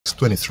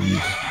6:23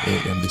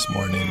 a.m. this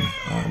morning.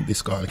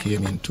 This call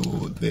came into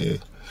the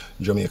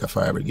Jamaica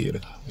Fire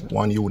Brigade.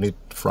 One unit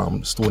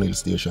from Stony Hill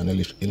Station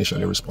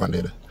initially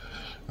responded.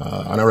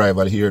 On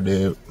arrival here,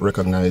 they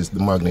recognized the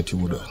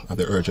magnitude and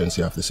the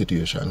urgency of the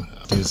situation.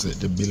 It is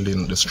the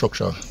building, the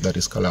structure that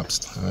is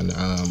collapsed, and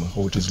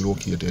how it is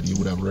located. You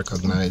would have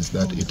recognized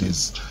that it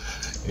is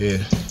a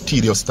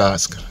tedious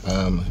task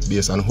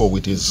based on how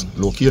it is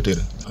located,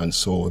 and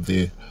so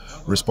the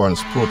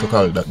response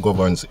protocol that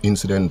governs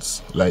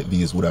incidents like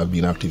these would have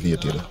been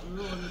activated.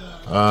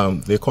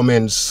 They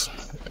commence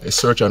a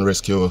search and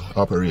rescue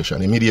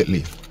operation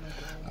immediately,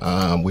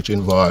 which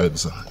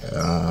involves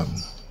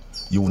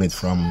units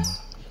from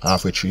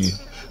Halfway Tree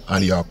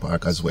and York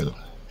Park as well,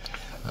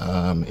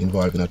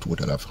 involving a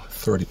total of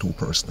 32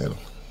 personnel.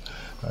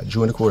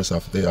 During the course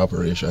of the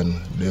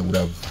operation, they would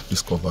have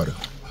discovered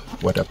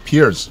what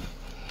appears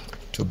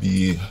to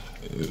be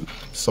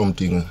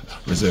something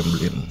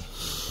resembling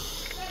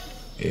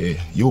a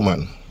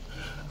human,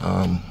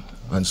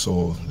 and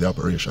so the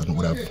operation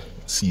would have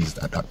ceased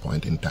at that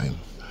point in time.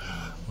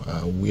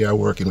 We are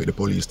working with the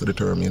police to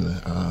determine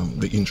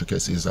the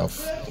intricacies of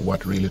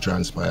what really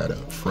transpired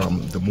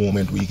from the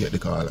moment we get the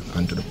call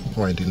and to the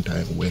point in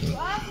time when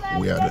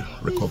we had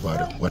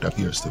recovered what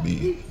appears to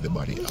be the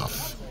body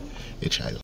of a child.